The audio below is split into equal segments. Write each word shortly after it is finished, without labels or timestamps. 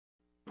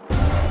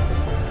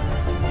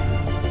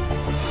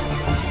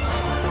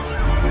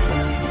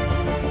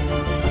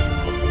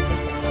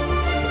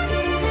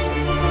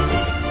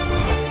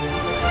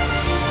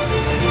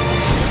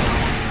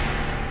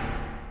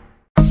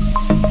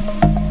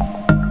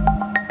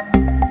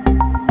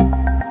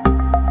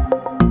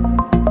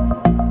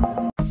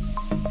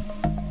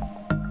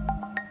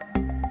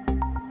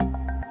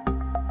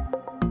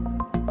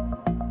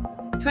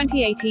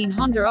2018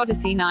 Honda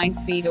Odyssey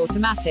 9-speed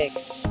automatic.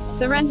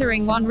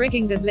 Surrendering one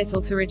rigging does little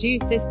to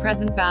reduce this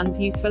present van's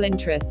useful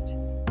interest.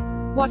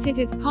 What it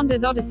is,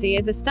 Honda's Odyssey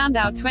is a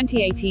standout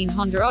 2018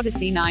 Honda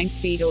Odyssey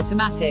 9-speed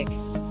automatic.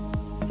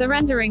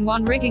 Surrendering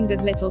one rigging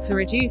does little to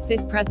reduce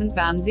this present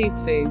van's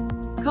useful.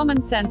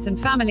 Common sense and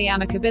family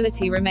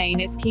amicability remain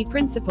its key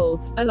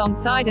principles,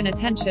 alongside an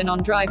attention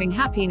on driving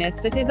happiness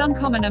that is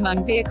uncommon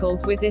among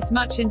vehicles with this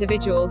much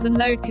individuals and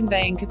load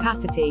conveying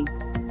capacity.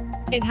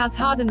 It has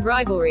hardened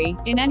rivalry,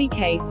 in any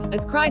case,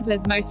 as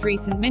Chrysler's most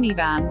recent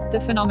minivan,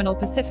 the phenomenal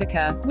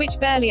Pacifica,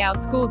 which barely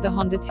outscored the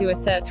Honda to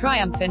assert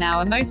triumph in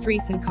our most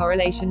recent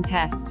correlation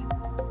test.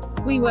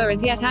 We were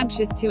as yet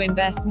anxious to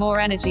invest more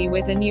energy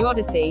with the new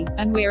Odyssey,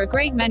 and we're a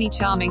great many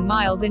charming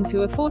miles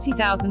into a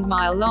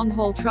 40,000-mile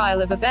long-haul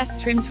trial of a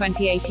best-trim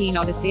 2018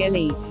 Odyssey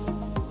Elite.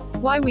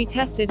 Why we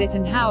tested it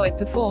and how it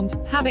performed,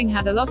 having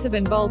had a lot of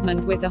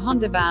involvement with the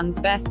Honda van's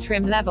best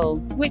trim level,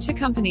 which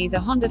accompanies a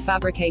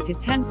Honda-fabricated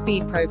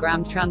 10-speed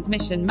programmed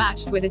transmission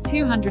matched with a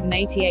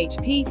 280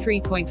 HP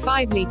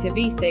 3.5-liter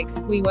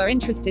V6, we were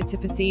interested to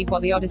perceive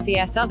what the Odyssey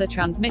S other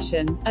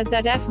transmission, a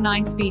ZF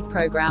 9-speed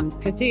program,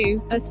 could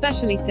do,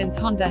 especially since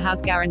Honda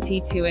has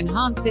guaranteed to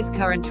enhance this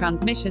current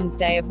transmission's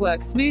day of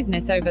work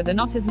smoothness over the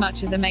not as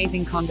much as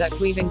amazing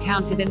conduct we've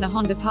encountered in the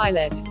Honda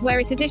Pilot,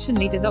 where it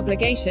additionally does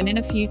obligation in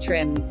a few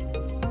trims.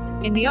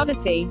 In the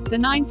Odyssey, the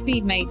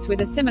 9-speed mates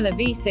with a similar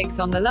V6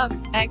 on the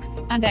Lux,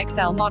 X, and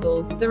XL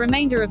models, the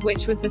remainder of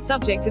which was the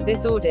subject of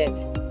this audit.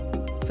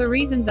 For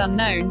reasons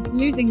unknown,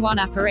 losing one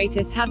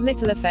apparatus had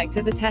little effect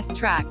at the test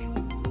track.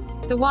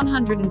 The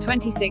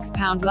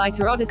 126-pound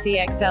lighter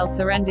Odyssey XL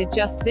surrendered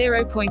just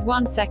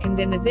 0.1 second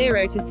in the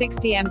 0 to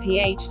 60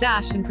 mph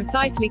dash and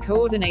precisely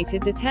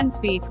coordinated the 10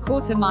 speed's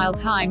quarter-mile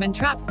time and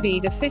trap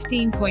speed of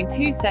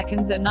 15.2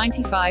 seconds at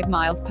 95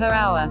 miles per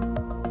hour.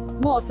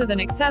 More so than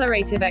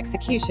accelerative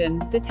execution,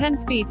 the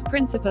 10-speed's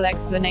principal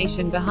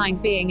explanation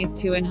behind being is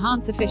to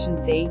enhance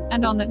efficiency,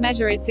 and on that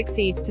measure it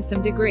succeeds to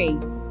some degree.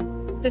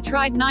 The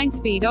tried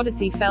 9-speed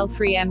Odyssey fell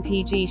 3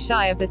 mpg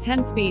shy of the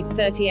 10-speed's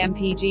 30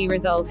 mpg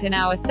result in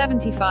our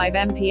 75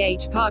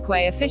 mph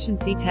parkway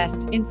efficiency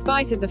test, in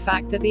spite of the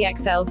fact that the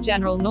XL's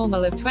general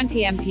normal of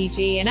 20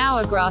 mpg in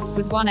our grasp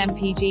was 1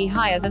 mpg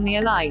higher than the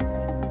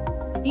Elite's.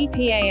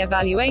 EPA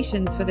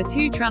evaluations for the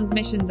two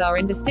transmissions are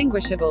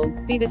indistinguishable,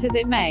 be that as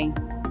it may.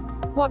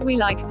 What we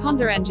like,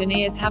 Honda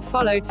engineers have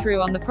followed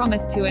through on the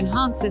promise to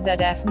enhance the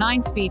ZF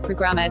 9-speed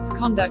programmed's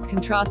conduct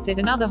contrasted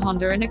in other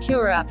Honda and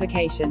Acura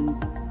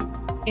applications.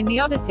 In the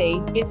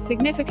Odyssey, it's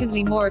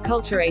significantly more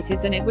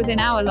acculturated than it was in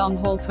our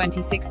long-haul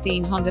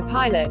 2016 Honda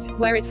Pilot,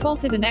 where it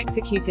faltered and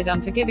executed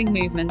unforgiving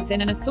movements in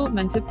an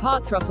assortment of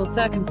part throttle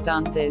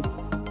circumstances.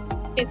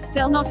 It's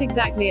still not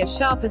exactly as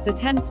sharp as the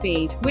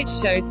 10-speed, which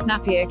shows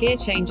snappier gear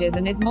changes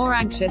and is more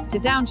anxious to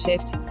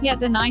downshift, yet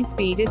the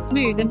 9-speed is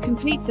smooth and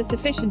completes a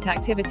sufficient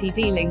activity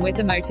dealing with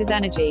the motor's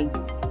energy.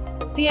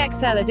 The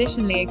XL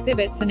additionally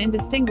exhibits an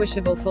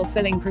indistinguishable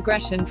fulfilling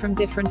progression from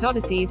different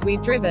Odysseys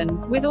we've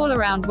driven, with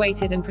all-around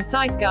weighted and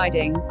precise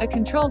guiding, a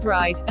controlled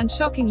ride, and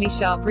shockingly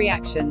sharp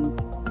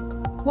reactions.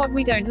 What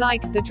we don't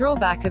like, the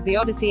drawback of the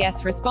Odyssey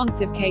S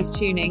responsive case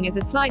tuning is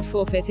a slight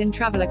forfeit in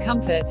traveler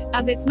comfort,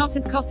 as it's not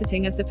as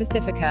cosseting as the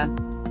Pacifica.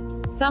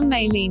 Some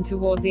may lean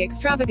toward the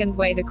extravagant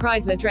way the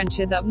Chrysler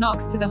drenches up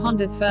knocks to the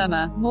Honda's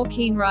firmer, more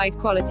keen ride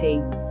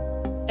quality.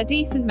 A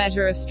decent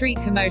measure of street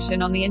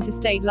commotion on the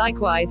interstate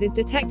likewise is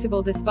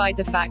detectable despite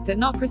the fact that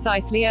not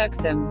precisely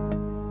irksome.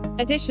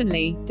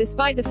 Additionally,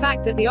 despite the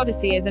fact that the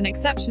Odyssey is an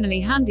exceptionally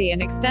handy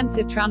and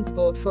extensive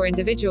transport for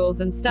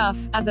individuals and stuff,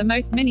 as are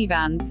most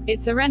minivans, it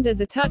surrenders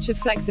a touch of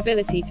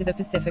flexibility to the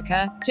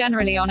Pacifica,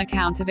 generally on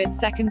account of its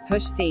second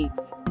push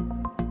seats.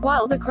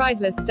 While the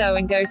Chrysler's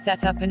stow-and-go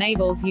setup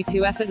enables you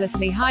to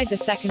effortlessly hide the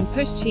second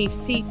push chief's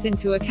seats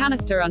into a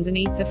canister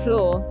underneath the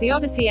floor, the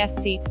Odyssey S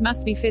seats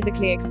must be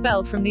physically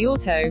expelled from the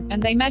auto,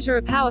 and they measure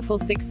a powerful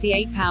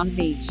 68 pounds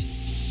each.